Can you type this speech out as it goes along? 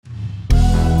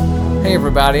Hey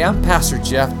everybody, I'm Pastor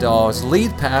Jeff Dawes,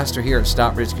 lead pastor here at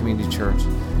Stockbridge Community Church.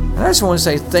 And I just want to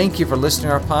say thank you for listening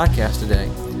to our podcast today.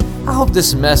 I hope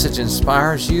this message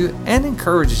inspires you and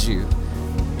encourages you.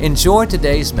 Enjoy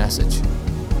today's message.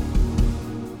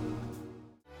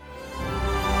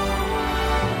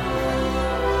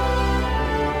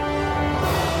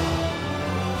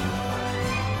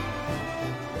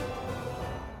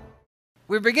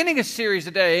 We're beginning a series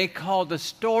today called The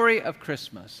Story of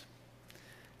Christmas.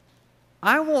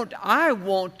 I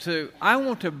want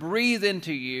to breathe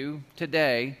into you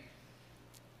today.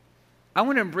 I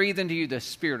want to breathe into you the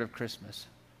spirit of Christmas.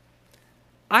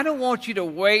 I don't want you to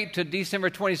wait till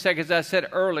December 22nd, as I said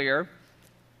earlier,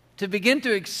 to begin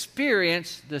to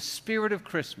experience the spirit of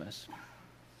Christmas.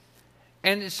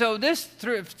 And so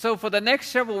for the next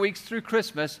several weeks through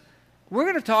Christmas, we're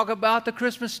going to talk about the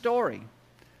Christmas story.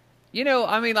 You know,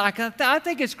 I mean, I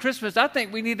think it's Christmas. I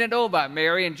think we need to know about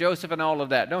Mary and Joseph and all of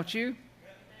that, don't you?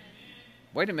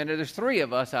 Wait a minute, there's three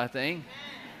of us, I think.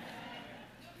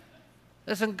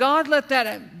 Listen, God let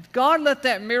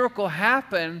that miracle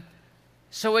happen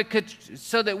so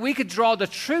that we could draw the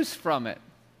truth from it.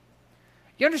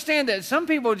 You understand that some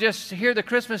people just hear the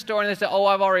Christmas story and they say, "Oh,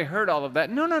 I've already heard all of that."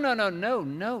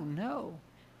 No.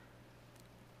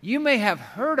 You may have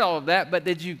heard all of that, but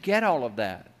did you get all of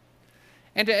that?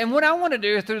 And what I want to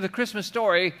do through the Christmas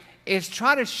story is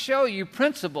try to show you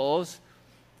principles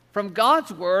from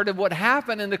God's Word of what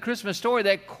happened in the Christmas story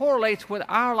that correlates with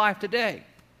our life today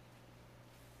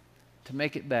to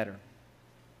make it better.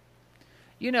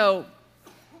 You know,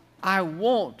 I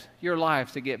want your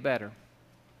lives to get better.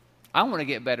 I want to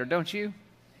get better, don't you?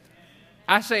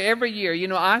 I say every year, you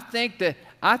know, I think that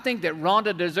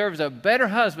Rhonda deserves a better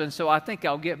husband, so I think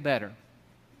I'll get better.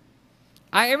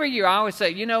 Every year I always say,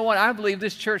 you know what, I believe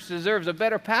this church deserves a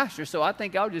better pastor, so I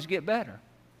think I'll just get better.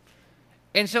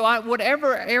 And so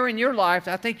whatever area in your life,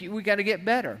 I think we got to get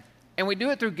better. And we do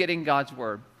it through getting God's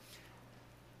Word.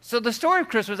 So the story of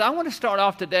Christmas, I want to start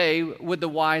off today with the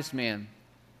wise men.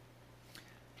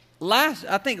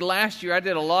 I think last year I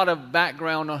did a lot of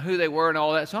background on who they were and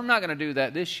all that, so I'm not going to do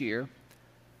that this year.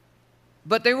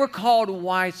 But they were called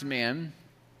wise men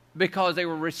because they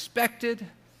were respected.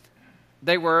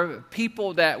 They were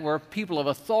people that were people of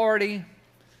authority.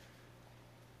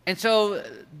 And so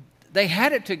they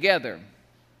had it together.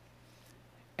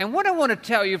 And what I want to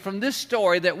tell you from this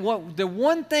story, the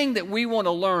one thing that we want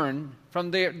to learn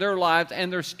from their lives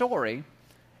and their story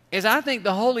is I think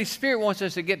the Holy Spirit wants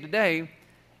us to get today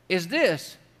is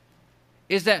that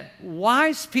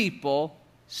wise people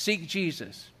seek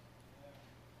Jesus.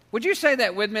 Would you say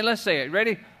that with me? Let's say it.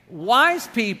 Ready? Wise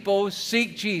people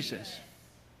seek Jesus.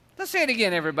 Let's say it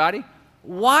again, everybody.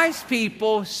 Wise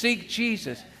people seek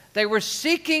Jesus. They were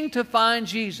seeking to find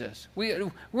Jesus.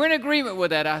 We're in agreement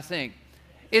with that, I think.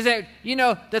 Is that, you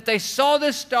know, that they saw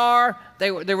this star,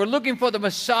 they were looking for the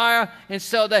Messiah, and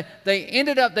so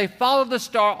they followed the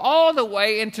star all the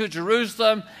way into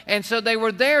Jerusalem, and so they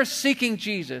were there seeking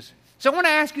Jesus. So I want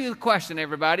to ask you the question,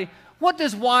 everybody. What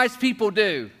does wise people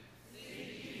do?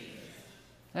 Seek Jesus.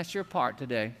 That's your part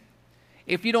today.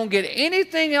 If you don't get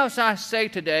anything else I say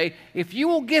today, if you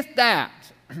will get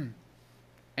that,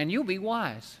 and you'll be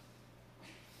wise.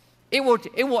 It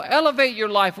will elevate your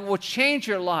life. It will change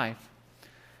your life.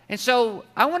 And so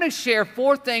I want to share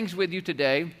 4 things with you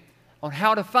today on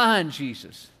how to find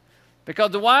Jesus.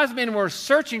 Because the wise men were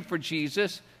searching for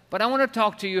Jesus, but I want to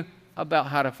talk to you about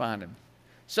how to find him.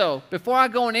 So before I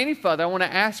go on any further, I want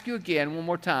to ask you again one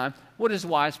more time, what does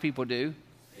wise people do?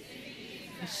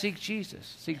 Seek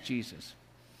Jesus. Seek Jesus.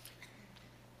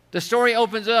 The story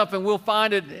opens up, and we'll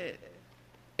find it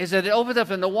opens up,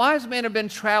 and the wise men have been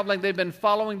traveling. They've been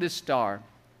following this star.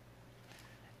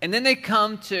 And then they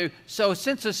come so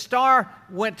since the star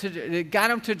it got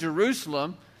them to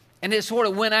Jerusalem, and it sort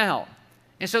of went out.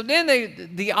 And so then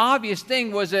the obvious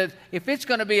thing was that if it's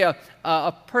going to be a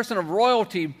person of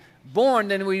royalty born,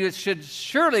 then we should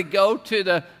surely go to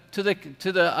the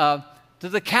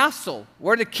castle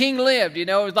where the king lived. You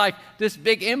know, it was like this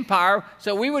big empire,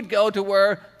 so we would go to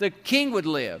where the king would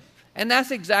live. And that's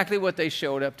exactly what they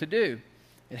showed up to do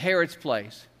at Herod's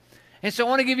place. And so I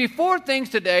want to give you 4 things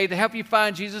today to help you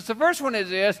find Jesus. The first one is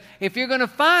this: if you're going to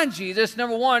find Jesus,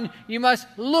 number 1, you must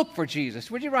look for Jesus.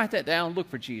 Would you write that down? Look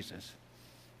for Jesus.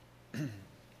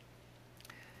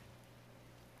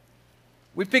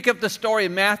 We pick up the story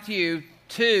in Matthew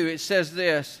 2. It says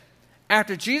this: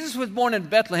 after Jesus was born in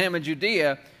Bethlehem in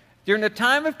Judea, during the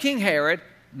time of King Herod,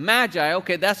 Magi,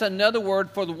 okay, that's another word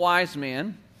for the wise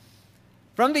men,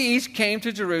 from the east came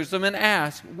to Jerusalem and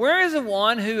asked, "Where is the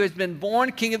one who has been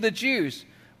born King of the Jews?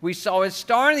 We saw his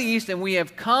star in the east, and we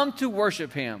have come to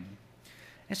worship him."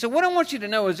 And so what I want you to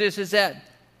know is this, is that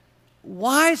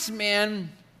wise men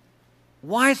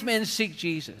seek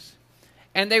Jesus.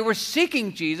 And they were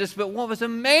seeking Jesus, but what was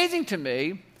amazing to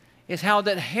me is how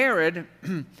that Herod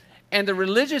and the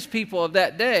religious people of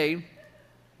that day,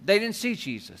 they didn't see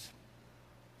Jesus.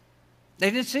 They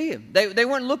didn't see him. They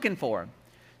weren't looking for him.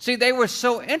 See, they were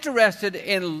so interested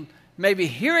in maybe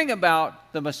hearing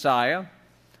about the Messiah,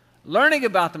 learning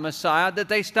about the Messiah, that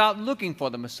they stopped looking for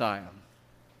the Messiah.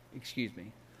 Excuse me.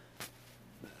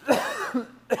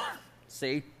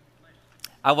 See,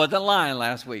 I wasn't lying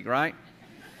last week, right?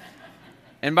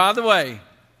 And by the way,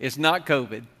 it's not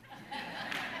COVID.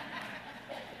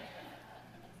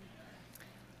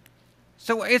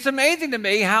 So it's amazing to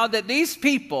me how that these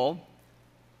people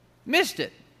missed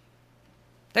it.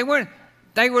 They were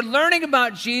learning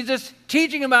about Jesus,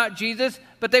 teaching about Jesus,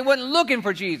 but they weren't looking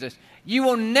for Jesus. You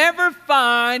will never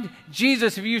find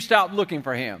Jesus if you stop looking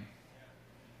for him.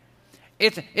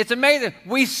 It's amazing.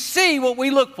 We see what we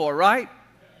look for, right?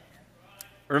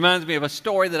 It reminds me of a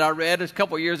story that I read a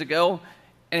couple years ago,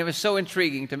 and it was so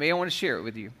intriguing to me. I want to share it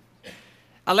with you.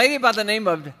 A lady by the name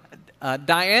of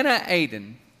Diana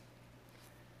Aden.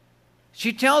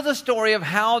 She tells a story of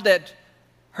how that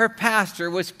her pastor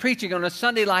was preaching on a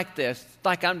Sunday like this,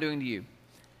 like I'm doing to you.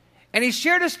 And he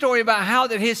shared a story about how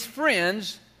that his friend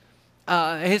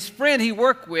he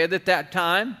worked with at that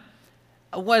time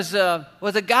was a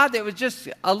guy that was just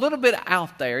a little bit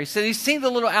out there. He said he seemed a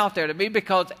little out there to me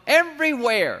because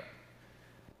everywhere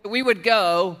we would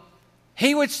go,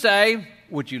 he would say,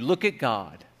 "Would you look at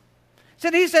God?"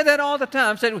 He said that all the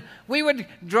time. Said we would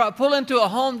pull into a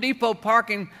Home Depot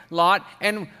parking lot,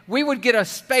 and we would get a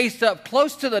space up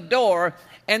close to the door,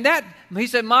 and he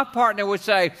said, my partner would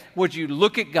say, "Would you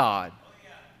look at God?"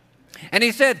 And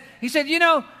he said,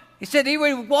 he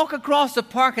would walk across the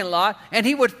parking lot, and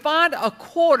he would find a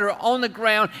quarter on the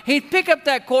ground. He'd pick up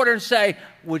that quarter and say,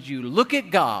 "Would you look at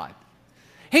God?"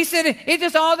 He said it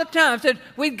just all the time. Said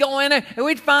we'd go in there and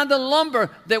we'd find the lumber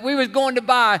that we was going to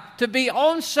buy to be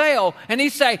on sale. And he'd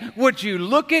say, "Would you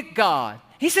look at God?"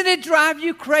 He said it'd drive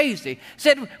you crazy.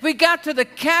 Said we go to the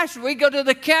cash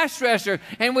register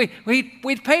and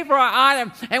we'd pay for our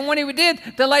item. And when he did,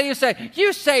 the lady would say,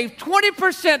 "You saved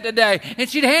 20% today." And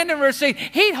she'd hand him a receipt.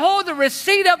 He'd hold the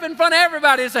receipt up in front of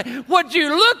everybody and say, "Would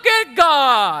you look at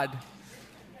God?"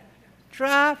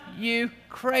 Drive you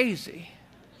crazy.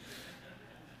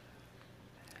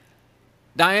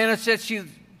 Diana said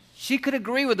she could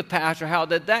agree with the pastor how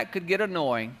that could get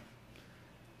annoying.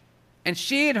 And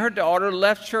she and her daughter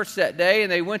left church that day,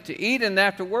 and they went to eat. And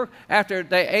after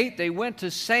they ate, they went to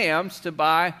Sam's to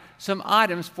buy some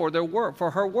items for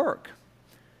her work.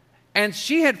 And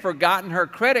she had forgotten her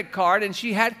credit card, and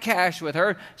she had cash with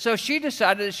her. So she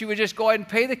decided that she would just go ahead and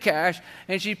pay the cash.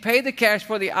 And she paid the cash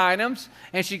for the items,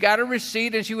 and she got a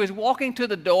receipt. And she was walking to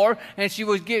the door, and she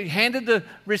was handed the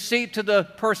receipt to the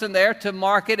person there to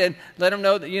mark it and let them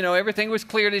know that everything was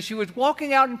cleared. And she was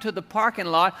walking out into the parking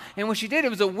lot. And when she did, it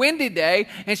was a windy day,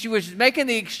 and she was making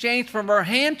the exchange from her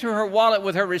hand to her wallet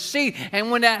with her receipt.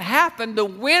 And when that happened, the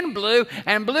wind blew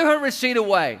and blew her receipt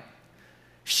away.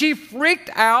 She freaked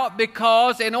out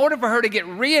because in order for her to get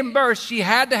reimbursed, she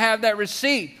had to have that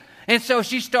receipt. And so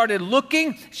she started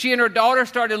looking. She and her daughter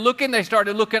started looking. They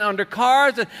started looking under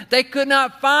cars. And they could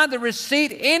not find the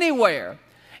receipt anywhere.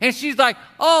 And she's like,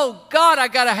 "Oh, God, I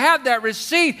got to have that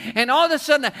receipt." And all of a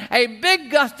sudden, a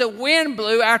big gust of wind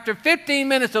blew after 15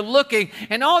 minutes of looking.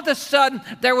 And all of a sudden,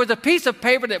 there was a piece of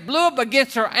paper that blew up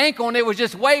against her ankle, and it was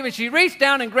just waving. She reached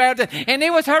down and grabbed it, and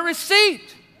it was her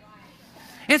receipt.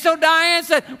 And so Diane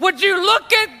said, "Would you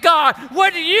look at God?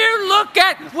 Would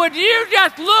you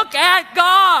just look at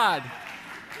God?"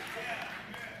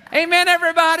 Amen,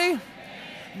 everybody?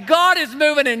 God is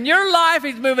moving in your life.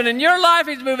 He's moving in your life.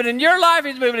 He's moving in your life.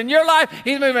 He's moving in your life.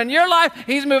 He's moving in your life.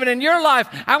 He's moving in your life.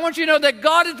 I want you to know that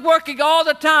God is working all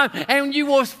the time, and you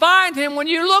will find him when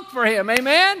you look for him.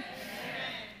 Amen?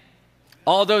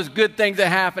 All those good things that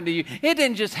happened to you, it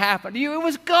didn't just happen to you. It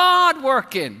was God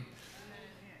working.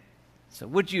 So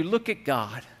would you look at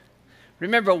God?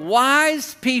 Remember,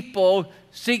 wise people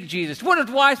seek Jesus. What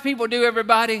do wise people do,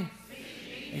 everybody?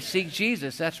 They seek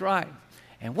Jesus, that's right.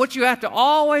 And what you have to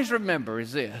always remember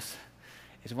is this,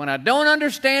 is when I don't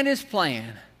understand his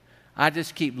plan, I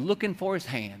just keep looking for his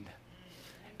hand.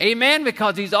 Amen?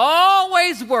 Because he's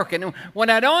always working. And when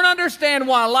I don't understand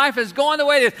why life is going the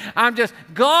way it is, I'm just,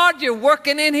 "God, you're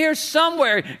working in here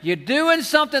somewhere. You're doing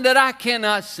something that I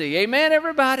cannot see." Amen,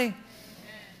 everybody?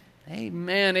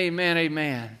 Amen, amen,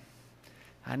 amen.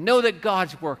 I know that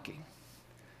God's working.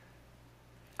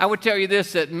 I would tell you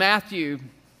this, that Matthew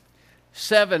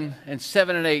 7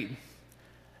 and 8,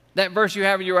 That verse you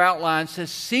have in your outline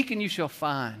says, seek and you shall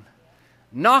find.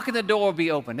 Knock and the door will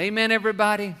be open. Amen,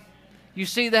 everybody? You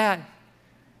see that?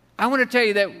 I want to tell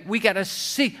you that we got to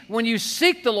seek. When you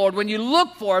seek the Lord, when you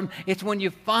look for Him, it's when you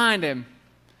find Him,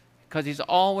 because He's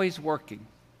always working.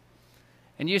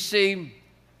 And you see,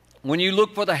 when you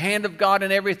look for the hand of God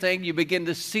in everything, you begin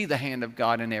to see the hand of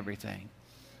God in everything.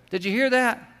 Did you hear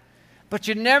that? But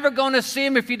you're never going to see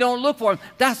Him if you don't look for Him.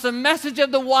 That's the message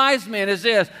of the wise men is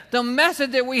this. The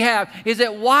message that we have is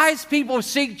that wise people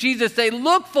seek Jesus. They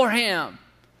look for Him.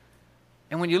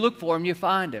 And when you look for Him, you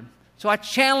find Him. So I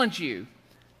challenge you,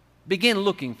 begin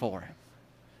looking for Him.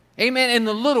 Amen. In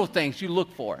the little things, you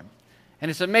look for Him. And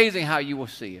it's amazing how you will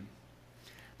see Him.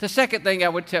 The second thing I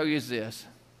would tell you is this.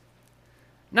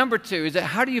 Number 2 is that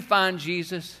how do you find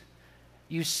Jesus?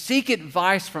 You seek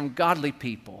advice from godly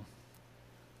people.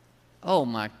 Oh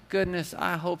my goodness,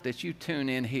 I hope that you tune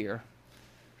in here.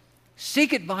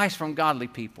 Seek advice from godly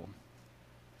people.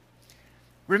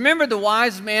 Remember, the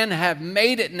wise men have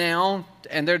made it now,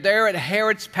 and they're there at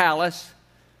Herod's palace.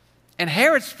 And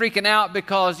Herod's freaking out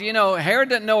because, Herod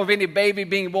doesn't know of any baby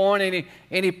being born,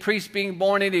 any priest being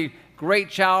born, any great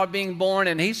child being born,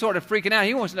 and he's sort of freaking out.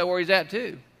 He wants to know where he's at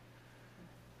too.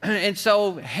 And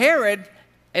so Herod,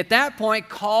 at that point,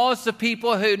 calls the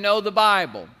people who know the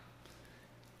Bible.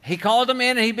 He called them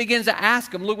in and he begins to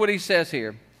ask them. Look what he says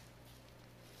here.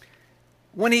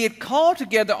 When he had called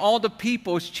together all the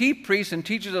people's chief priests and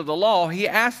teachers of the law, he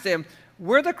asked them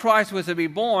where the Christ was to be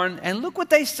born. And look what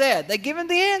they said. They give him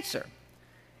the answer.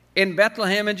 In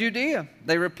Bethlehem in Judea,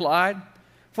 they replied,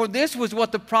 for this was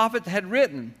what the prophet had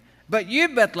written. But you,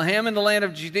 Bethlehem, in the land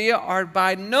of Judea, are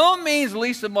by no means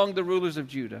least among the rulers of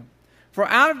Judah. For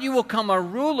out of you will come a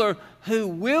ruler who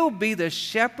will be the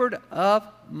shepherd of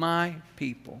my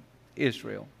people,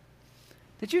 Israel.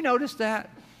 Did you notice that?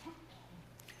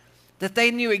 That they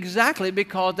knew exactly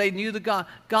because they knew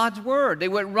God's Word. They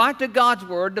went right to God's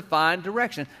Word to find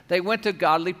direction. They went to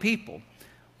godly people.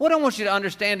 What I want you to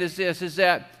understand is this, is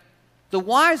that the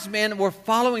wise men were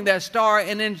following that star,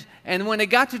 and when they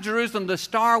got to Jerusalem, the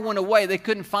star went away. They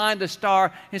couldn't find the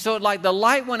star, and so like the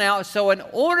light went out. So in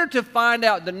order to find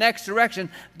out the next direction,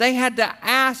 they had to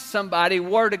ask somebody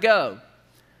where to go.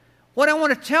 What I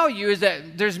want to tell you is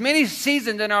that there's many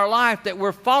seasons in our life that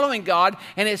we're following God,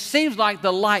 and it seems like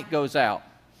the light goes out.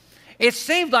 It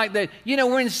seems like that,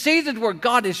 we're in seasons where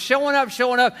God is showing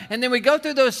up, and then we go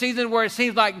through those seasons where it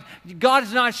seems like God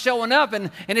is not showing up, and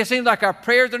it seems like our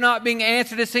prayers are not being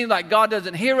answered. It seems like God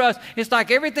doesn't hear us. It's like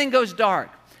everything goes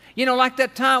dark. Like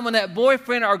that time when that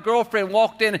boyfriend or girlfriend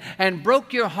walked in and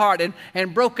broke your heart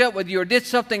and broke up with you or did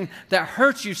something that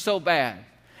hurts you so bad.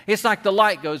 It's like the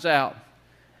light goes out.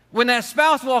 When that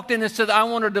spouse walked in and said, I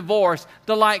want a divorce,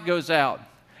 the light goes out.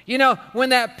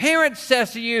 When that parent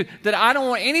says to you that I don't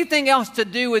want anything else to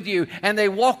do with you, and they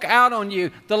walk out on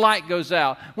you, the light goes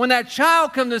out. When that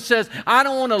child comes and says, I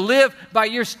don't want to live by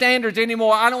your standards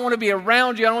anymore, I don't want to be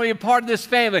around you, I don't want to be a part of this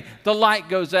family, the light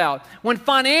goes out. When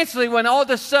financially, when all of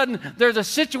a sudden there's a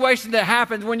situation that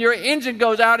happens, when your engine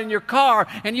goes out in your car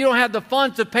and you don't have the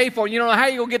funds to pay for it, you don't know how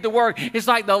you're going to get to work, it's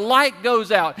like the light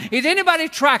goes out. Is anybody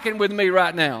tracking with me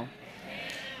right now?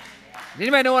 Does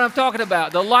anybody know what I'm talking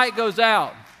about? The light goes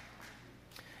out.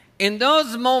 In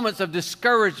those moments of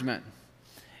discouragement,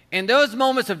 in those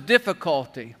moments of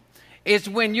difficulty, is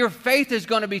when your faith is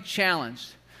going to be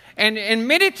challenged. And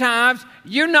many times,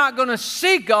 you're not going to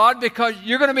see God because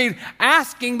you're going to be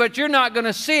asking, but you're not going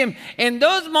to see Him. In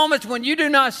those moments when you do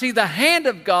not see the hand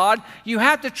of God, you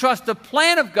have to trust the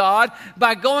plan of God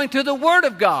by going to the Word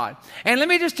of God. And let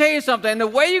me just tell you something. The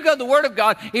way you go to the Word of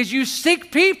God is you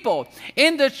seek people.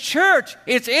 In the church,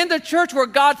 it's in the church where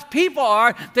God's people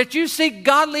are that you seek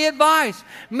godly advice.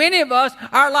 Many of us,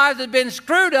 our lives have been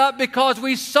screwed up because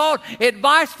we sought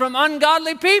advice from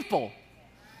ungodly people.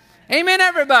 Amen,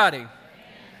 everybody. Amen.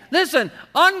 Listen,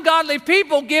 ungodly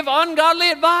people give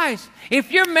ungodly advice.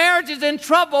 If your marriage is in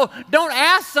trouble, don't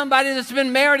ask somebody that's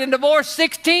been married and divorced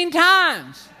 16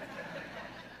 times.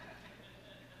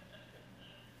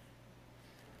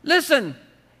 Listen,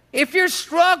 if you're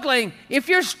struggling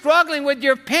with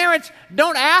your parents,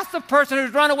 don't ask the person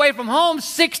who's run away from home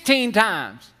 16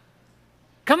 times.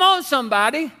 Come on,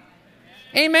 somebody.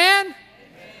 Amen?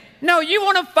 No, you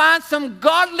want to find some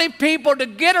godly people to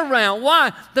get around.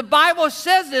 Why? The Bible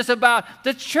says this about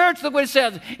the church. Look what it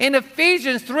says. In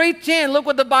Ephesians 3:10, look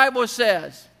what the Bible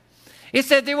says. It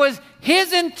said there was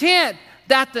His intent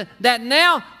that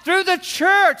now through the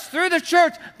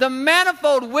church, the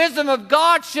manifold wisdom of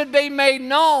God should be made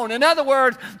known. In other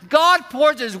words, God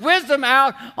pours His wisdom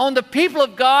out on the people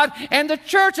of God and the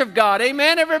church of God.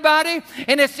 Amen, everybody?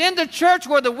 And it's in the church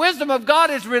where the wisdom of God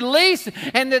is released.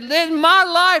 And in my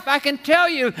life, I can tell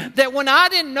you that when I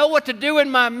didn't know what to do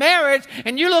in my marriage,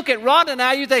 and you look at Rhonda and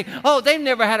I, you think, oh, they've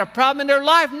never had a problem in their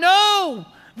life. No,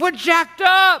 we're jacked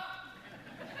up.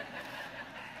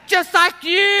 Just like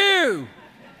you.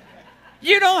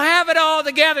 You don't have it all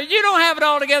together. You don't have it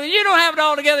all together. You don't have it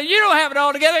all together. You don't have it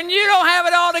all together. And you don't have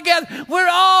it all together. We're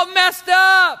all messed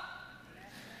up.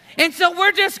 And so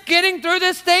we're just getting through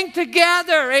this thing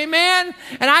together. Amen?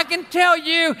 And I can tell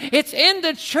you, it's in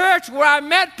the church where I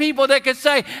met people that could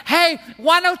say, hey,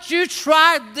 why don't you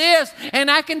try this? And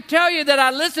I can tell you that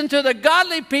I listened to the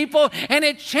godly people and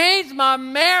it changed my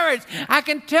marriage. I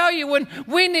can tell you when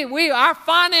our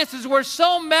finances were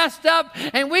so messed up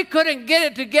and we couldn't get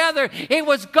it together, it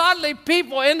was godly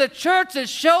people in the church that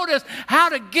showed us how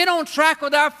to get on track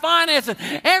with our finances.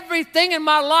 Everything in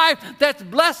my life that's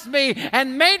blessed me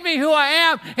and made me who I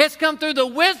am has come through the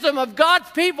wisdom of God's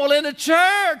people in the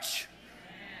church.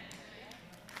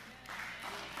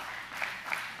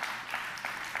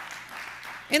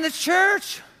 In the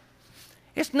church.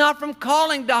 It's not from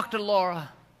calling Dr. Laura.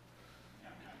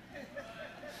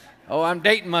 Oh, I'm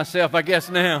dating myself, I guess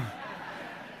now.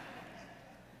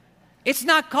 It's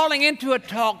not calling into a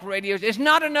talk radio. It's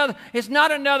not another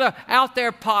out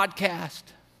there podcast.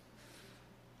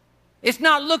 It's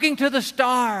not looking to the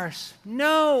stars.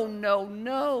 No, no,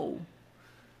 no.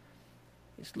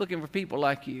 It's looking for people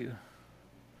like you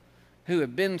who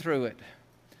have been through it,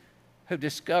 who've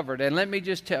discovered. And let me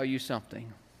just tell you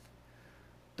something.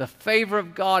 The favor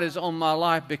of God is on my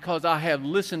life because I have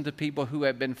listened to people who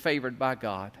have been favored by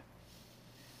God.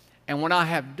 And when I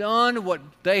have done what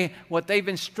they've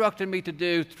instructed me to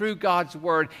do through God's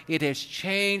Word, it has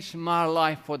changed my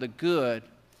life for the good.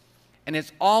 And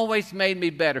it's always made me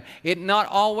better. It didn't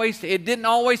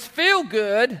always feel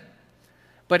good,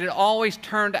 but it always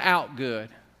turned out good.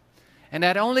 And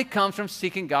that only comes from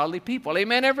seeking godly people.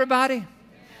 Amen, everybody?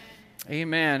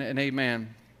 Amen and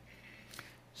amen.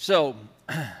 So,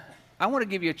 I want to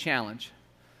give you a challenge.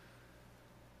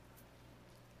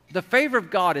 The favor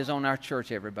of God is on our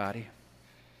church, everybody.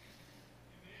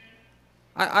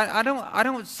 I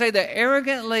don't say that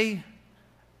arrogantly.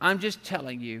 I'm just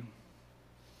telling you.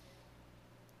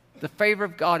 The favor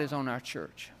of God is on our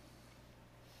church.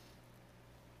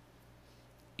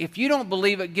 If you don't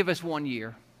believe it, give us 1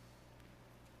 year.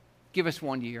 Give us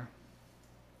 1 year.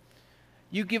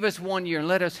 You give us 1 year and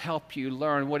let us help you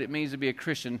learn what it means to be a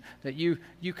Christian, that you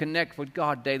connect with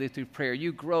God daily through prayer.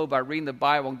 You grow by reading the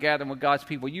Bible and gathering with God's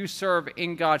people. You serve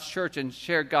in God's church and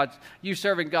you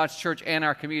serve in God's church and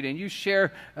our community. And you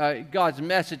share God's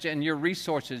message and your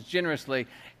resources generously.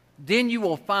 Then you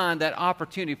will find that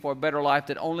opportunity for a better life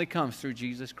that only comes through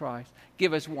Jesus Christ.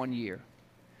 Give us 1 year.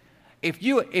 If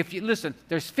you listen,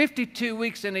 there's 52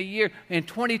 weeks in a year in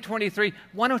 2023.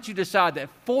 Why don't you decide that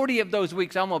 40 of those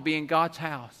weeks I'm going to be in God's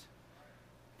house?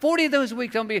 40 of those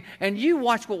weeks I'm going to be, and you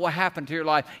watch what will happen to your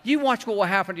life. You watch what will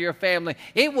happen to your family.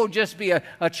 It will just be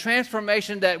a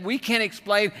transformation that we can't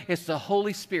explain. It's the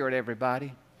Holy Spirit,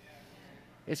 everybody.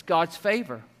 It's God's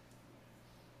favor.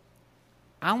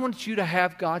 I want you to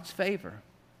have God's favor.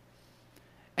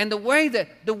 And the way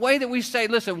that we say,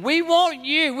 listen, we want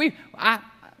you.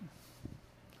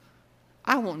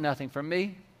 I want nothing from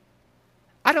me.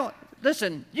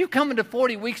 Listen, you come into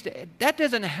 40 weeks, that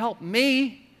doesn't help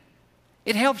me.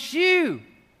 It helps you.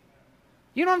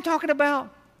 You know what I'm talking about?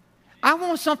 I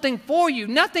want something for you,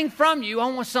 nothing from you.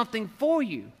 I want something for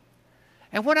you.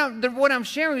 And what I'm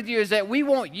sharing with you is that we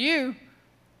want you.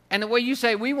 And the way you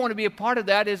say we want to be a part of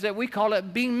that is that we call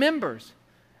it being members.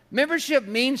 Membership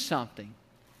means something.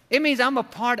 It means I'm a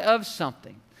part of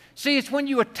something. See, it's when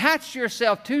you attach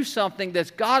yourself to something that's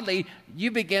godly,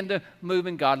 you begin to move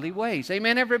in godly ways.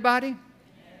 Amen, everybody? Amen.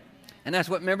 And that's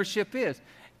what membership is.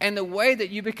 And the way that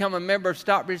you become a member of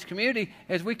Stockbridge Community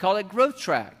is we call it Growth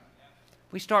Track.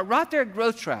 We start right there at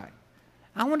Growth Track.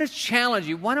 I want to challenge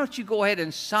you. Why don't you go ahead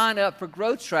and sign up for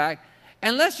Growth Track?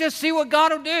 And let's just see what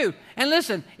God will do. And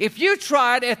listen, if you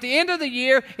tried at the end of the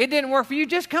year, it didn't work for you,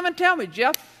 just come and tell me,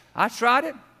 Jeff, I tried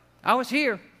it. I was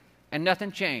here, and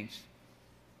nothing changed.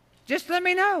 Just let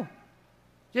me know.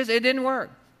 It didn't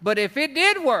work. But if it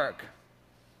did work,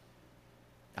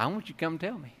 I want you to come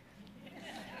tell me.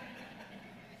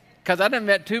 Because I done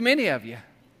met too many of you.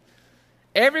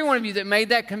 Every one of you that made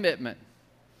that commitment,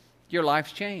 your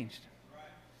life's changed.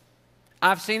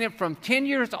 I've seen it from 10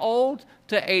 years old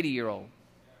to 80-year-old.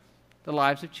 The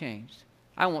lives have changed.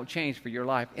 I want change for your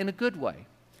life in a good way.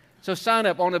 So sign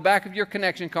up. On the back of your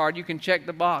connection card, you can check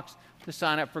the box to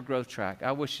sign up for Growth Track.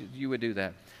 I wish you would do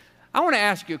that. I want to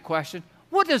ask you a question.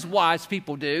 What does wise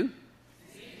people do?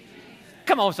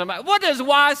 Come on, somebody. What does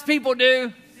wise people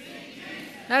do?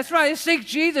 That's right. They seek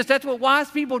Jesus. That's what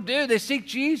wise people do. They seek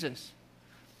Jesus.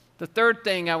 The third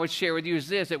thing I would share with you is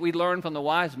this, that we learn from the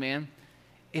wise men,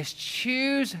 is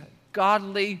choose God's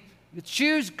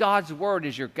word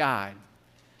as your guide.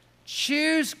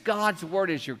 Choose God's word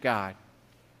as your guide.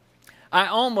 I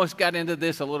almost got into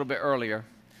this a little bit earlier.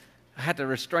 I had to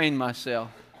restrain myself.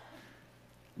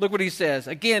 Look what he says.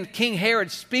 Again, King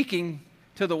Herod speaking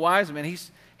to the wise men.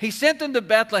 He sent them to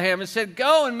Bethlehem and said,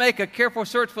 go and make a careful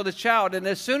search for the child, and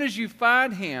as soon as you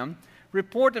find him,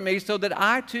 report to me so that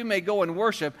I too may go and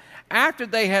worship. After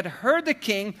they had heard the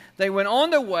king, they went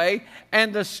on their way,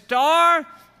 and the star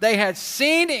they had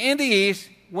seen in the east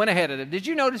went ahead of them. Did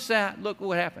you notice that? Look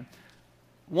what happened.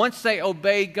 Once they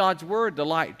obeyed God's word, the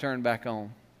light turned back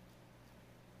on.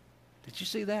 Did you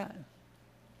see that?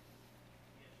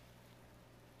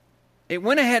 It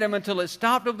went ahead of them until it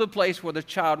stopped over the place where the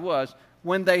child was.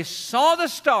 When they saw the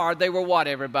star, they were what,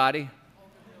 everybody?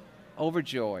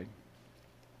 Overjoyed.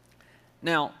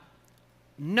 Now,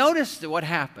 notice what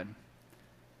happened.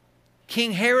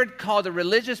 King Herod called the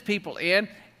religious people in,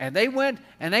 and they went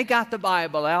and they got the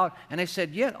Bible out, and they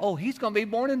said, yeah, oh, he's going to be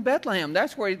born in Bethlehem.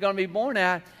 That's where he's going to be born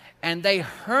at. And they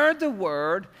heard the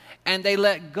word, and they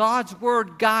let God's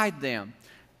word guide them.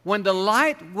 When the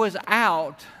light was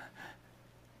out,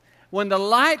 when the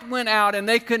light went out and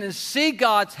they couldn't see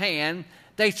God's hand,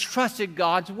 they trusted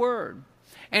God's word.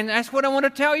 And that's what I want to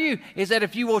tell you, is that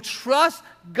if you will trust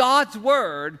God's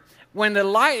word, when the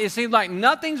light, it seems like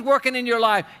nothing's working in your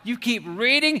life, you keep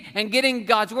reading and getting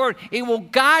God's word, it will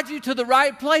guide you to the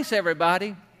right place,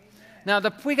 everybody. Amen.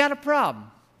 Now, we got a problem.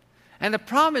 And the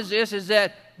problem is this, is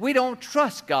that we don't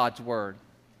trust God's word.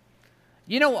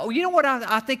 You know what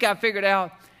I think I figured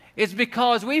out? It's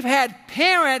because we've had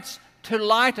parents to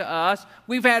lie to us.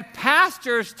 We've had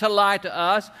pastors to lie to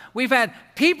us. We've had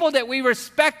people that we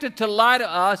respected to lie to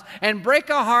us and break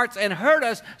our hearts and hurt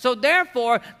us. So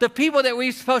therefore, the people that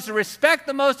we're supposed to respect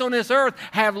the most on this earth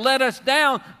have let us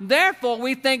down. Therefore,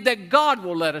 we think that God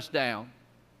will let us down.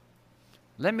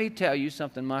 Let me tell you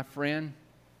something, my friend.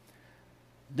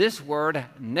 This word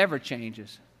never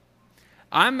changes.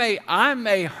 I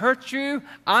may hurt you,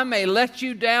 I may let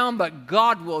you down, but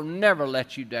God will never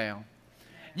let you down.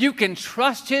 You can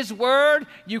trust His word.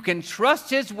 You can trust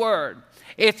His word.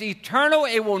 It's eternal.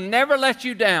 It will never let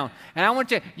you down. And I want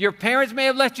to, your parents may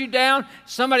have let you down.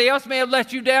 Somebody else may have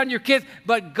let you down, your kids.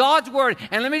 But God's word,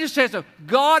 and let me just say something.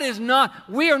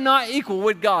 We are not equal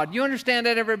with God. You understand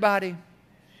that, everybody?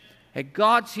 That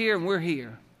God's here and we're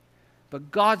here.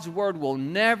 But God's word will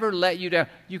never let you down.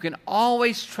 You can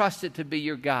always trust it to be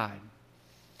your guide.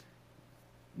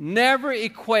 Never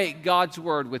equate God's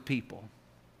word with people.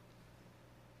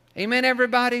 Amen,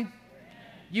 everybody? Amen.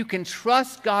 You can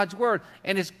trust God's word,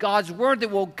 and it's God's word that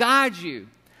will guide you.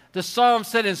 The psalm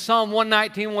said in Psalm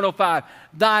 119, 105,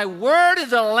 thy word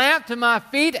is a lamp to my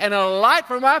feet and a light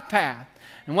for my path.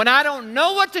 And when I don't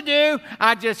know what to do,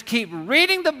 I just keep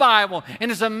reading the Bible.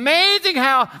 And it's amazing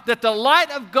how that the light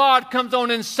of God comes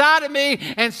on inside of me,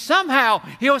 and somehow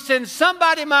He'll send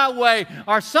somebody my way,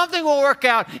 or something will work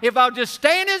out if I'll just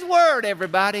stay in His word,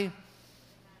 everybody.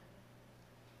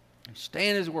 Stay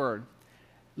in His word.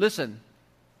 Listen,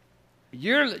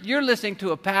 you're listening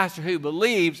to a pastor who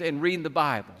believes in reading the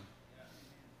Bible.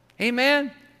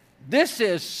 Amen? This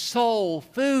is soul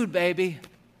food, baby.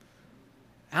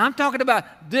 I'm talking about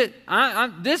this.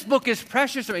 This book is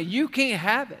precious to me. You can't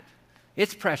have it.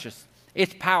 It's precious.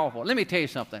 It's powerful. Let me tell you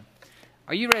something.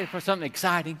 Are you ready for something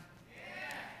exciting?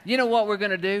 You know what we're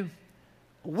going to do?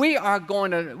 We're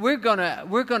going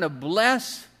to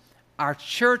bless our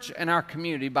church and our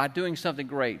community by doing something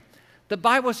great. The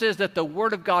Bible says that the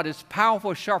Word of God is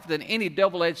powerful, sharper than any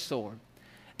double-edged sword,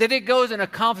 that it goes and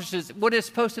accomplishes what it's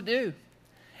supposed to do.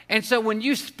 And so when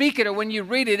you speak it or when you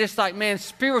read it, it's like, man,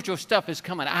 spiritual stuff is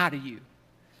coming out of you.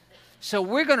 So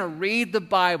we're going to read the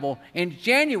Bible in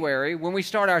January when we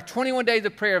start our 21 days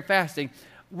of prayer and fasting.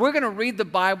 We're going to read the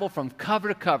Bible from cover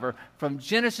to cover, from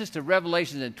Genesis to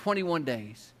Revelation in 21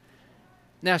 days.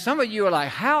 Now, some of you are like,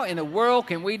 how in the world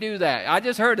can we do that? I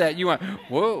just heard that. You went,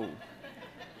 whoa.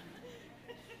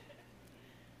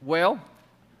 Well,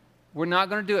 we're not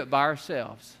going to do it by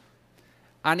ourselves.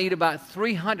 I need about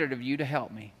 300 of you to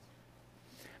help me.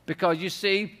 Because you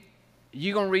see,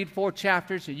 you're going to read 4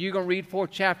 chapters, and you're going to read 4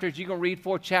 chapters, you're going to read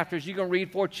 4 chapters, you're going to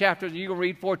read 4 chapters, you're going to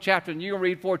read 4 chapters, and you're going to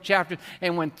read 4 chapters.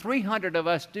 And when 300 of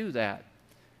us do that,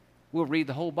 We'll read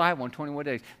the whole Bible in 21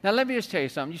 days. Now, let me just tell you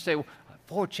something. You say, well,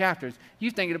 4 chapters.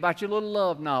 You're thinking about your little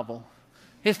love novel.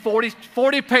 It's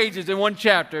 40 pages in one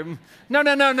chapter.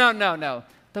 No.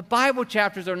 The Bible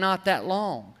chapters are not that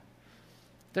long.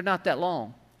 They're not that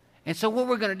long. And so what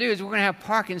we're going to do is we're going to have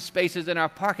parking spaces in our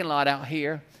parking lot out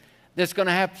here that's going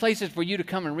to have places for you to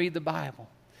come and read the Bible.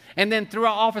 And then through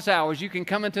our office hours, you can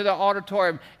come into the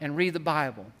auditorium and read the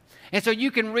Bible. And so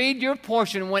you can read your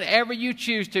portion whenever you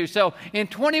choose to. So in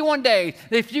 21 days,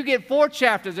 if you get 4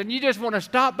 chapters and you just want to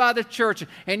stop by the church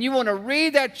and you want to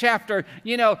read that chapter,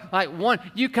 you know, like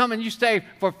you come and you stay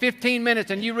for 15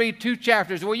 minutes and you read 2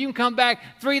 chapters. Or you can come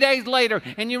back 3 days later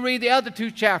and you read the other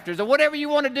 2 chapters or whatever you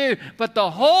want to do. But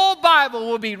the whole Bible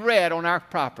will be read on our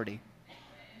property.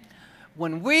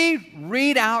 When we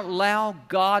read out loud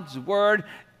God's word,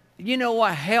 you know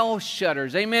what? Hell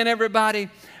shudders. Amen, everybody?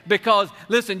 Because,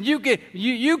 listen, you get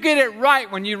it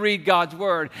right when you read God's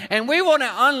word. And we want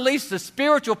to unleash the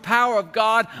spiritual power of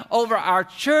God over our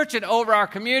church and over our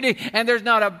community. And there's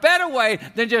not a better way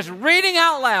than just reading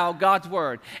out loud God's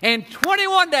word. In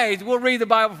 21 days, we'll read the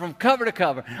Bible from cover to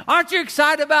cover. Aren't you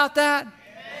excited about that?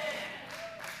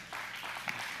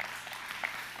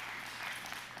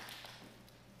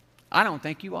 I don't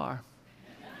think you are.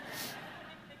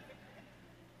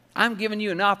 I'm giving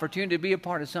you an opportunity to be a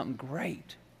part of something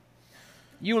great.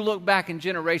 You look back in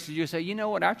generations, you'll say, you know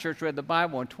what, our church read the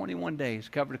Bible in 21 days,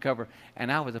 cover to cover,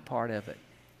 and I was a part of it.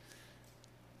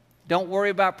 Don't worry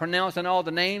about pronouncing all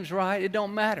the names right. It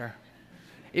don't matter.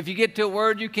 If you get to a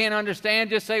word you can't understand,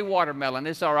 just say watermelon.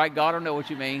 It's all right. God will know what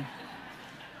you mean.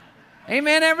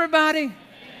 Amen, everybody? Amen.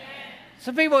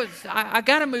 Some people, I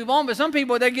got to move on, but some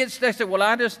people, they say, well,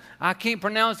 I can't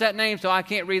pronounce that name, so I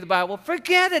can't read the Bible.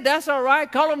 Forget it. That's all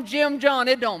right. Call them Jim, John.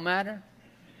 It don't matter.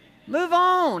 Move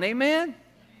on. Amen?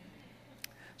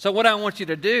 So what I want you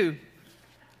to do,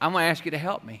 I'm going to ask you to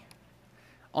help me.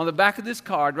 On the back of this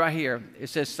card right here, it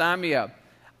says, sign me up.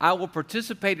 I will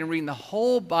participate in reading the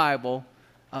whole Bible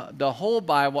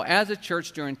as a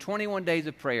church during 21 days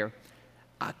of prayer.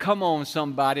 Come on,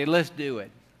 somebody. Let's do it.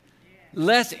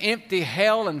 Let's empty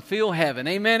hell and fill heaven.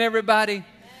 Amen, everybody? Amen.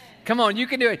 Come on, you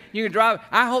can do it. You can drive.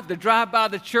 I hope to drive by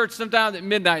the church sometimes at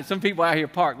midnight. Some people out here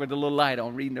park with a little light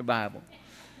on reading their Bible.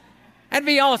 That'd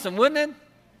be awesome, wouldn't it?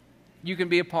 You can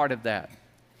be a part of that.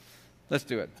 Let's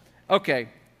do it. Okay,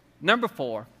 number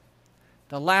 4.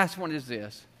 The last one is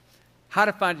this. How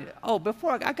to find it. Oh,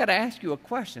 before I got to ask you a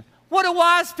question. What do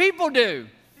wise people do?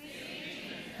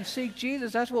 Seek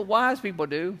Jesus. That's what wise people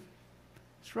do.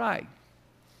 That's right.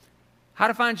 How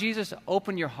to find Jesus?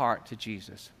 Open your heart to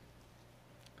Jesus.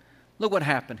 Look what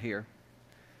happened here.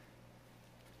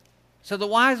 So the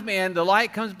wise man, the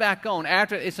light comes back on.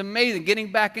 After, it's amazing,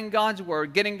 getting back in God's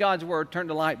word, turn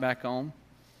the light back on.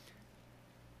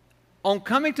 On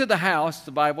coming to the house,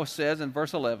 the Bible says in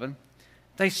verse 11,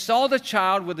 they saw the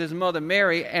child with his mother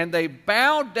Mary, and they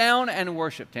bowed down and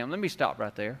worshiped him. Let me stop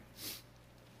right there.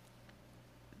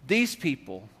 These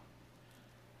people,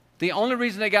 the only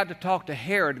reason they got to talk to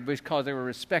Herod was because they were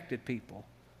respected people.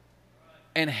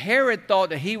 And Herod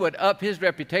thought that he would up his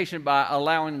reputation by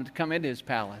allowing them to come into his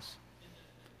palace.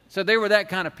 So they were that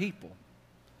kind of people.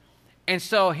 And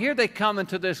so here they come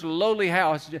into this lowly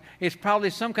house. It's probably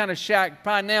some kind of shack.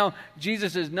 Probably now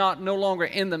Jesus is no longer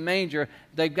in the manger.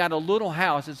 They've got a little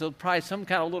house. It's probably some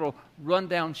kind of little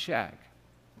rundown shack.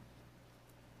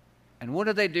 And what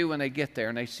do they do when they get there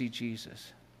and they see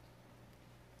Jesus?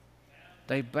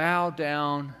 They bow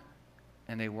down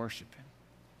and they worship him.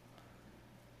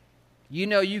 You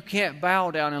know you can't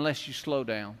bow down unless you slow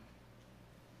down.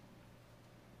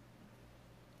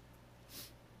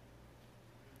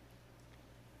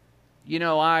 You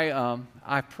know,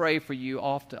 I pray for you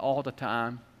all the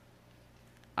time.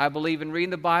 I believe in reading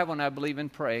the Bible and I believe in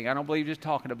praying. I don't believe just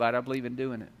talking about it. I believe in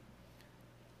doing it.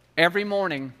 Every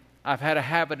morning, I've had a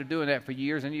habit of doing that for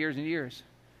years and years and years.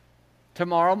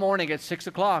 Tomorrow morning at 6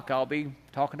 o'clock, I'll be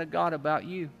talking to God about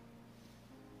you.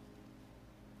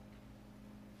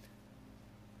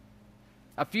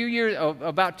 About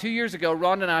 2 years ago,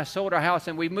 Rhonda and I sold our house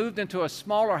and we moved into a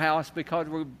smaller house because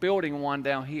we're building one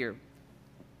down here.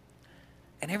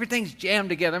 And everything's jammed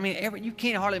together. I mean, you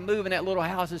can't hardly move in that little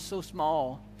house. It's so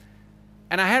small.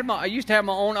 And I used to have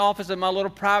my own office in my little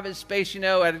private space, you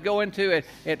know. I'd go into it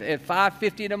at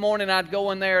 5:50 in the morning. I'd go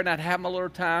in there and I'd have my little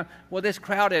time. Well, it's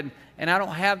crowded, and I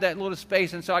don't have that little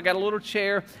space. And so I got a little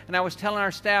chair, and I was telling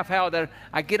our staff how that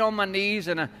I get on my knees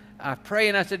and I pray,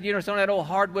 and I said, you know, it's on that old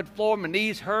hardwood floor. My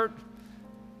knees hurt.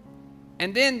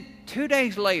 And then 2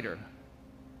 days later,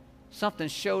 something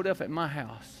showed up at my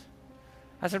house.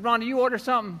 I said, Rhonda, you order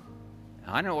something?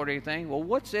 I didn't order anything. Well,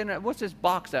 what's in it? What's this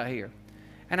box out here?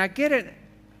 And I get it,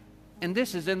 And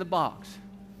this is in the box.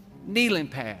 Kneeling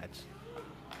pads.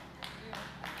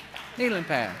 Kneeling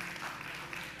pads.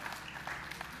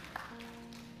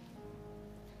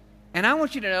 And I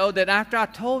want you to know that after I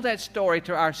told that story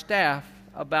to our staff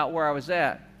about where I was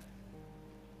at,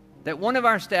 that one of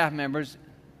our staff members,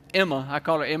 Emma, I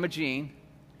call her Emma Jean,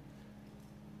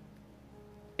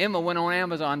 Emma went on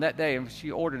Amazon that day and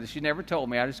she ordered it. She never told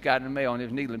me. I just got it in the mail and it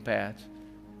was kneeling pads.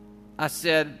 I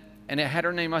said, and it had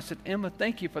her name. I said, Emma,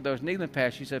 thank you for those kneeling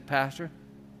pads. She said, Pastor,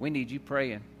 we need you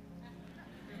praying.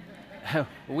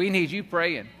 We need you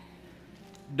praying.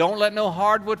 Don't let no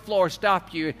hardwood floor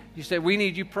stop you. You said, we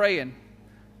need you praying.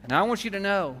 And I want you to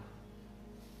know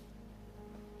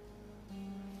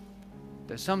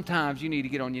that sometimes you need to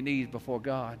get on your knees before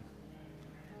God.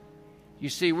 You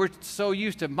see, we're so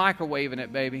used to microwaving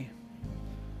it, baby.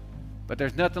 But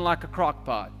there's nothing like a crock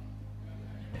pot.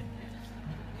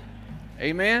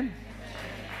 Amen?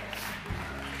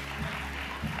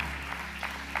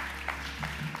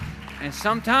 And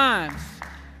sometimes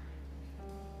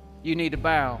you need to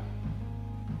bow.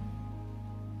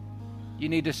 You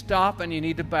need to stop and you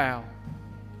need to bow.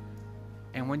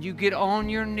 And when you get on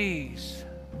your knees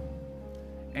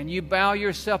and you bow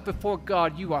yourself before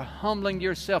God, you are humbling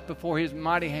yourself before His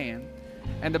mighty hand.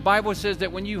 And the Bible says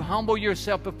that when you humble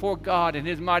yourself before God and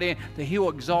His mighty hand, that He will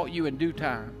exalt you in due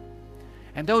time.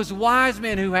 And those wise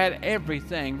men who had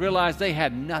everything realized they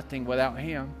had nothing without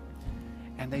Him.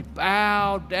 And they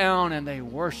bowed down and they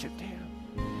worshiped Him.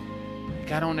 They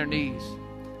got on their knees.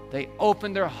 They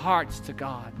opened their hearts to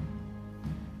God.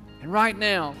 And right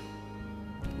now,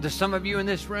 there's some of you in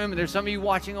this room and there's some of you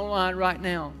watching online right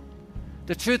now.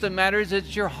 The truth of the matter is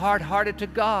that you're hard-hearted to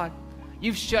God.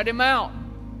 You've shut Him out.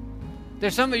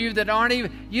 There's some of you that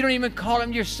you don't even call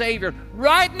Him your Savior.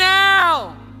 Right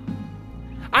now,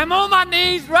 I'm on my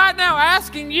knees right now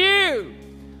asking you,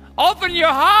 open your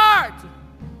heart.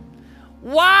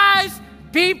 Wise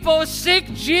people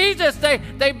seek Jesus.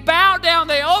 They bow down.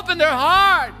 They open their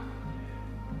heart.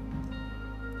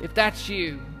 If that's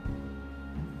you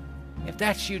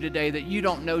today, that you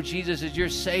don't know Jesus as your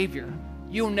Savior,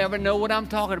 you'll never know what I'm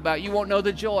talking about. You won't know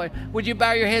the joy. Would you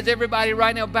bow your heads, everybody,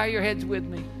 right now? Bow your heads with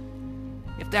me.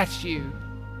 If that's you,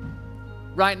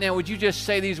 right now, would you just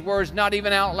say these words, not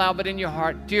even out loud, but in your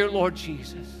heart? Dear Lord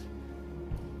Jesus,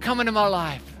 come into my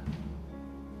life.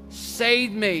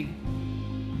 Save me.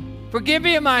 Forgive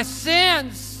me of my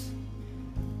sins.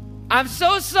 I'm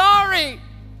so sorry.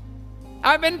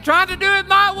 I've been trying to do it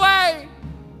my way,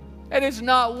 and it's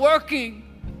not working.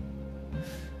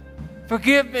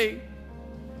 Forgive me.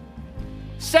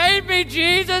 Save me,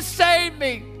 Jesus, save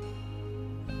me.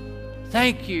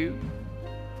 Thank you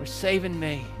for saving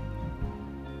me.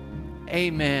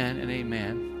 Amen and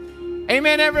amen.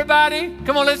 Amen, everybody.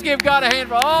 Come on, let's give God a hand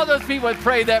for all those people that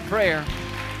prayed that prayer.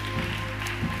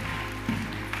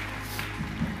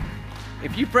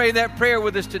 If you prayed that prayer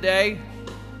with us today,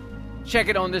 check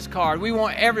it on this card. We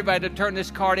want everybody to turn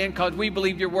this card in because we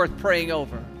believe you're worth praying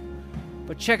over.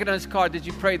 But check it on this card that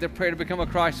you prayed the prayer to become a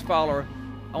Christ follower.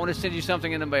 I want to send you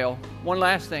something in the mail. One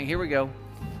last thing. Here we go.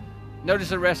 Notice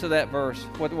the rest of that verse,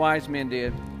 what the wise men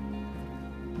did.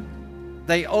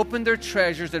 They opened their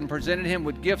treasures and presented Him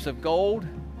with gifts of gold,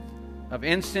 of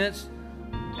incense,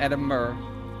 and of myrrh.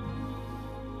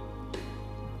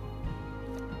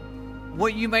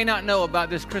 What you may not know about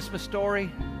this Christmas story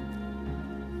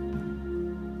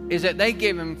is that they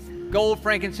gave Him gold,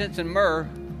 frankincense, and myrrh.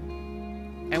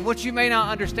 And what you may not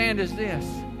understand is this,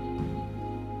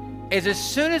 is as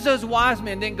soon as those wise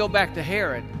men didn't go back to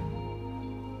Herod,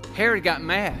 Herod got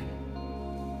mad.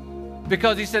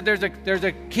 Because he said, there's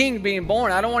a king being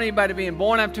born. I don't want anybody being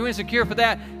born. I'm too insecure for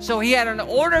that. So he had an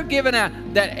order given out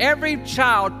that every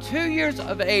child 2 years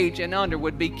of age and under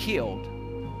would be killed.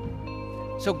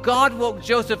 So God woke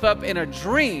Joseph up in a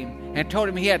dream and told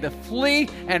him he had to flee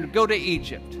and go to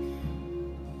Egypt.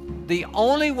 The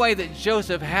only way that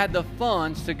Joseph had the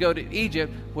funds to go to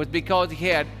Egypt was because he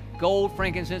had gold,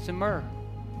 frankincense, and myrrh.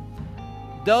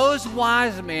 Those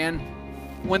wise men,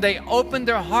 when they opened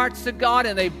their hearts to God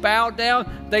and they bowed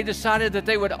down, they decided that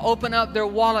they would open up their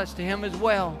wallets to Him as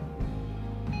well.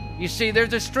 You see,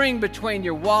 there's a string between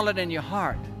your wallet and your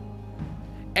heart.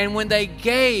 And when they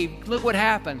gave, look what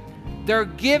happened. Their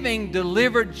giving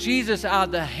delivered Jesus out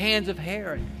of the hands of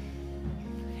Herod.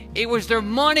 It was their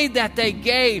money that they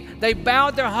gave. They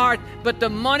bowed their heart, but the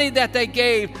money that they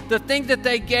gave, the things that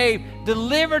they gave,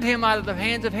 delivered Him out of the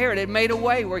hands of Herod. It made a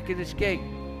way where He could escape.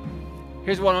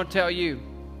 Here's what I want to tell you.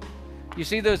 You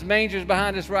see those mangers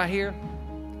behind us right here?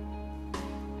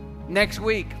 Next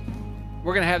week,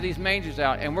 we're going to have these mangers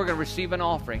out and we're going to receive an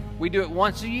offering. We do it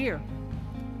once a year.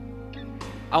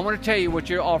 I want to tell you what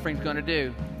your offering is going to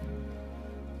do.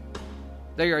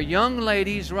 There are young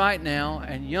ladies right now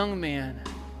and young men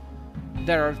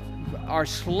that are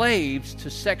slaves to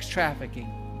sex trafficking.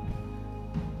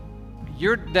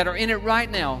 That are in it right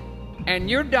now. And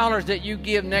your dollars that you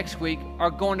give next week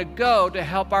are going to go to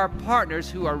help our partners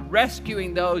who are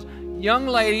rescuing those young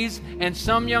ladies and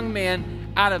some young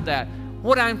men out of that.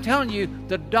 What I'm telling you,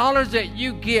 the dollars that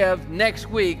you give next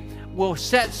week will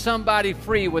set somebody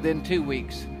free within 2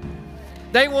 weeks.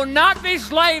 They will not be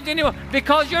slaves anymore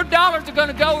because your dollars are going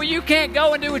to go where you can't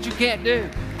go and do what you can't do.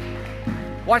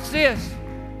 Watch this.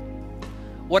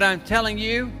 What I'm telling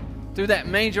you through that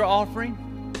manger offering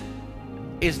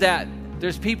is that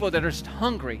there's people that are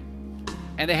hungry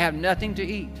and they have nothing to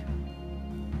eat.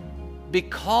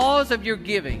 Because of your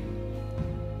giving,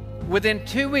 within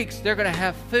 2 weeks, they're going to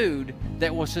have food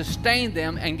that will sustain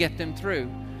them and get them through.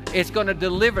 It's going to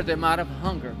deliver them out of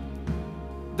hunger.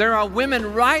 There are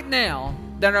women right now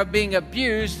that are being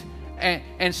abused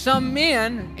and some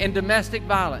men in domestic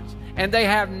violence. And they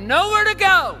have nowhere to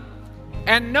go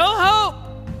and no hope.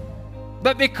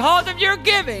 But because of your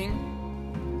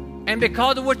giving and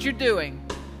because of what you're doing,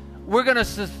 we're going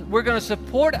to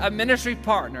support a ministry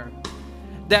partner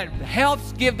that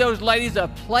helps give those ladies a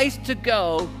place to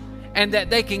go and that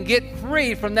they can get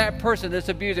free from that person that's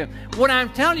abusing them. What I'm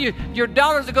telling you, your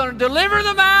dollars are going to deliver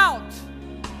them out.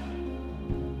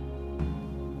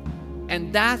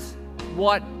 And that's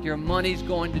what your money's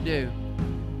going to do.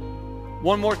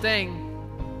 One more thing.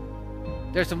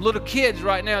 There's some little kids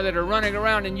right now that are running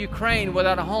around in Ukraine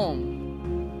without a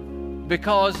home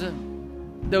because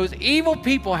those evil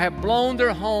people have blown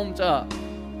their homes up.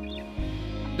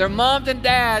 Their moms and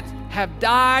dads have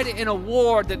died in a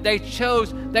war that they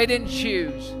didn't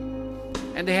choose.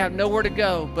 And they have nowhere to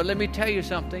go. But let me tell you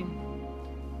something.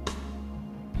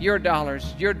 Your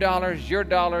dollars, your dollars, your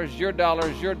dollars, your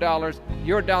dollars, your dollars,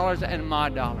 your dollars, and my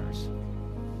dollars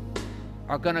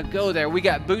are going to go there. We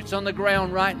got boots on the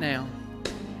ground right now.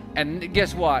 And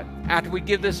guess what? After we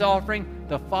give this offering,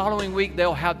 the following week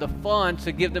they'll have the funds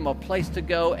to give them a place to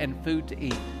go and food to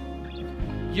eat.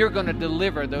 You're going to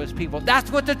deliver those people. That's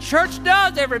what the church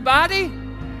does, everybody.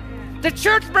 The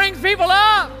church brings people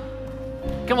up.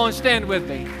 Come on, stand with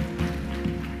me.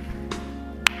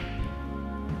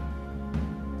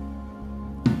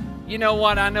 You know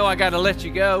what? I know I got to let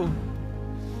you go.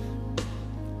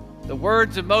 The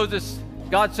words of Moses,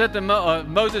 God said to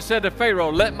Moses said to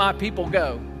Pharaoh, "Let my people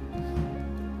go."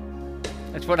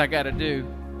 That's what I got to do.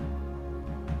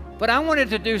 But I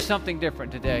wanted to do something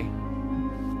different today.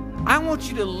 I want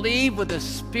you to leave with the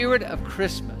spirit of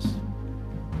Christmas.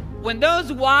 When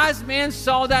those wise men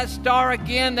saw that star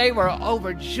again, they were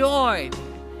overjoyed.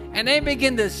 And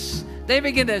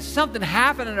something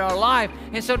happened in our life.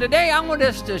 And so today I want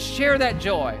us to share that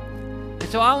joy. And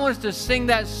so I want us to sing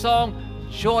that song,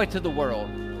 Joy to the World.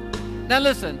 Now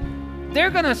listen, they're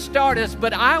going to start us,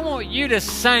 but I want you to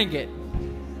sing it.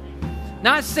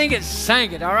 Not sing it,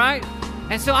 sing it, all right?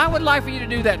 And so I would like for you to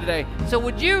do that today. So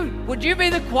would you be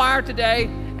the choir today?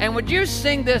 And would you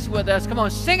sing this with us? Come on,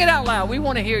 sing it out loud. We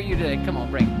want to hear you today. Come on,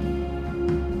 bring it.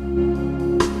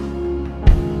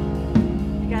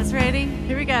 You guys ready?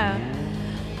 Here we go.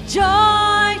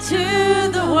 Joy to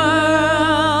the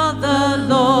world, the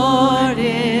Lord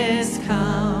is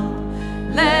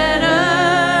come. Let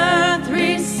earth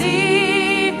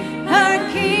receive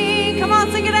her King. Come on,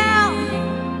 sing it out.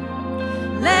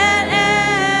 Let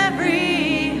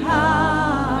every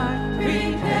heart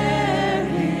prepare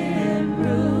him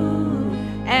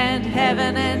room. And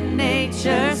heaven and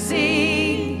nature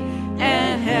sing.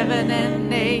 And heaven and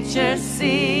nature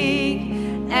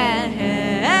sing. And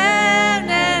heaven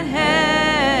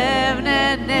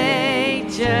and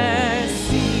nature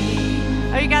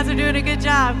sing. Oh, you guys are doing a good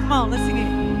job. Come on, let's sing it.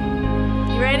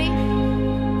 You ready?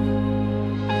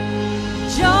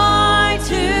 Joy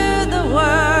to the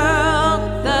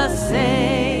world, the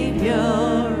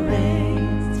Savior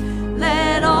reigns.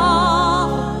 Let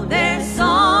all their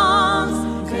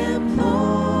songs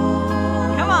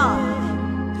employ. Come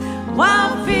on.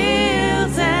 While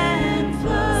fields and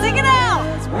floods, sing it out.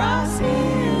 Rocks,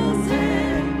 hills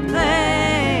and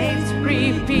plains,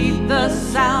 repeat the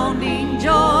sounding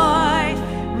joy.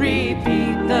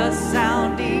 Repeat the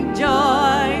sounding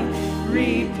joy.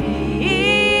 Repeat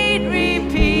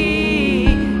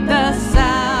the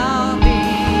sound.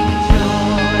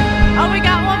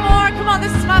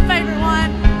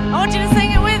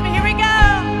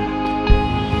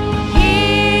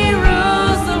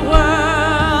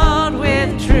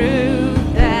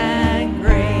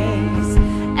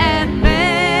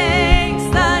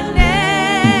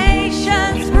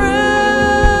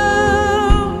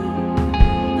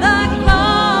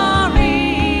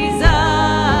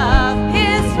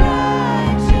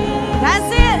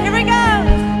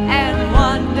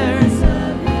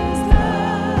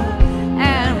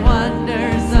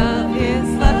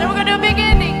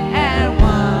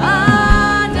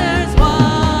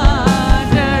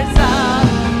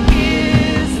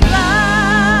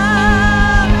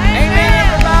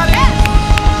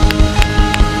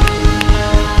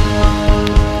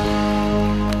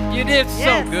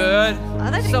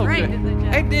 That's did so great, good. didn't they,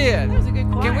 Jeff? They did. That was a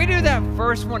good choir. Can we do that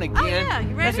first one again? Oh, yeah.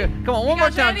 You Let's ready? do it. Come on, You one more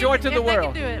guys time. ready? Joy to the If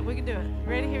world. They can do it. We can do it. You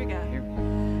ready? Here we go.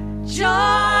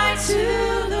 Joy to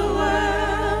the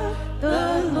world,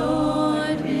 the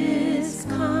Lord is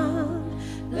come.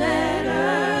 Let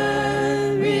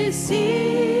earth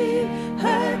receive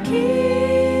her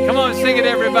King. Come on, sing it,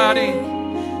 everybody.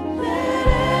 Let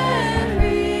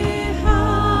every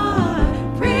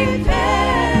heart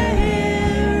prepare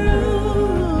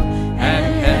room,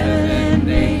 and heaven and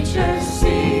nature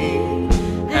sing,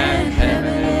 and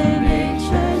heaven and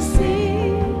nature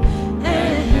sing,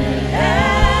 and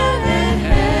heaven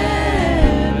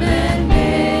and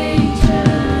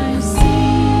nature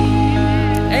sing.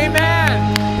 Amen.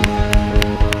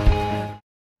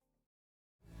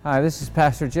 Hi, this is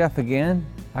Pastor Jeff again.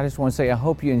 I just want to say I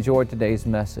hope you enjoyed today's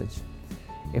message.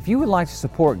 If you would like to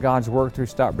support God's work through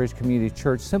Stockbridge Community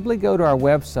Church, simply go to our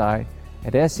website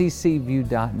at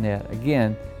sccview.net.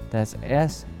 Again, that's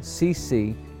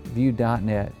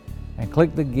sccview.net, and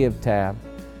click the Give tab.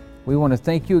 We want to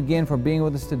thank you again for being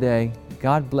with us today.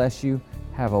 God bless you.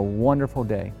 Have a wonderful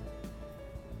day.